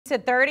to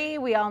 30.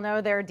 We all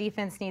know their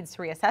defense needs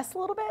to reassess a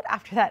little bit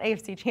after that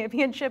AFC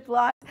Championship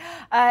loss.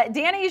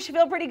 Danny, you should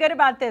feel pretty good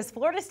about this.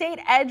 Florida State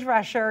edge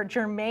rusher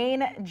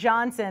Jermaine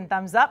Johnson.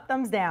 Thumbs up,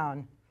 thumbs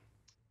down.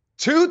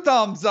 2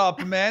 thumbs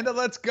up, Amanda.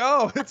 Let's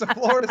go. It's a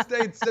Florida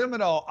State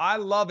Seminole. I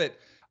love it.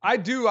 I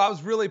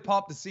was really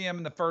pumped to see him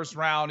in the first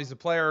round. He's a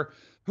player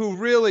who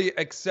really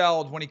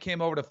excelled when he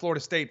came over to Florida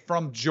State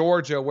from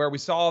Georgia, where we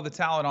saw all the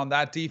talent on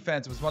that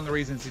defense. It was one of the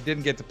reasons he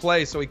didn't get to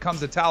play. So he comes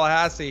to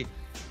Tallahassee.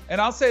 And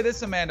I'll say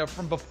this, Amanda,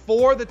 from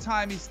before the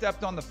time he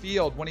stepped on the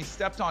field, when he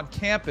stepped on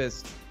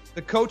campus,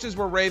 the coaches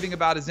were raving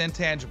about his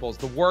intangibles,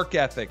 the work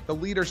ethic, the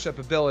leadership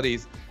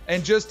abilities,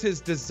 and just his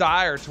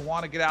desire to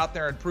want to get out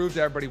there and prove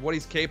to everybody what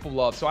he's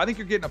capable of. So I think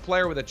you're getting a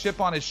player with a chip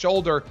on his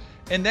shoulder.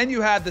 And then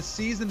you had the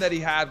season that he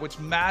had, which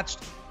matched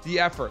the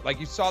effort. Like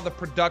you saw the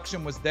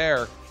production was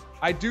there.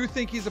 I do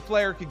think he's a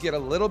player who could get a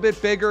little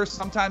bit bigger,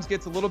 sometimes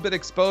gets a little bit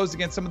exposed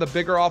against some of the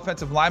bigger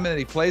offensive linemen that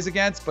he plays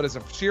against, but as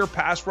a sheer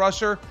pass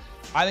rusher,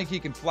 I think he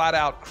can flat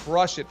out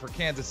crush it for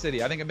Kansas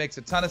City. I think it makes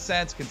a ton of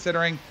sense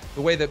considering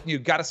the way that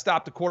you've got to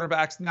stop the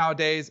quarterbacks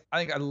nowadays.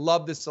 I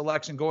love this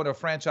selection going to a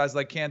franchise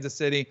like Kansas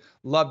City.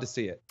 Love to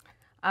see it.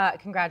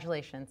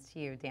 Congratulations to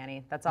you,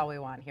 Danny. That's all we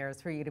want here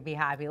is for you to be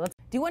happy. Do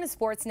you want a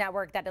sports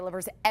network that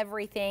delivers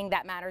everything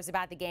that matters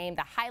about the game?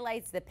 The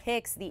highlights, the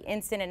picks, the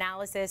instant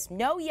analysis,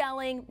 no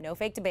yelling, no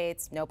fake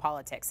debates, no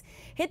politics.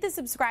 Hit the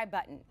subscribe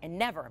button and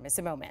never miss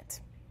a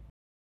moment.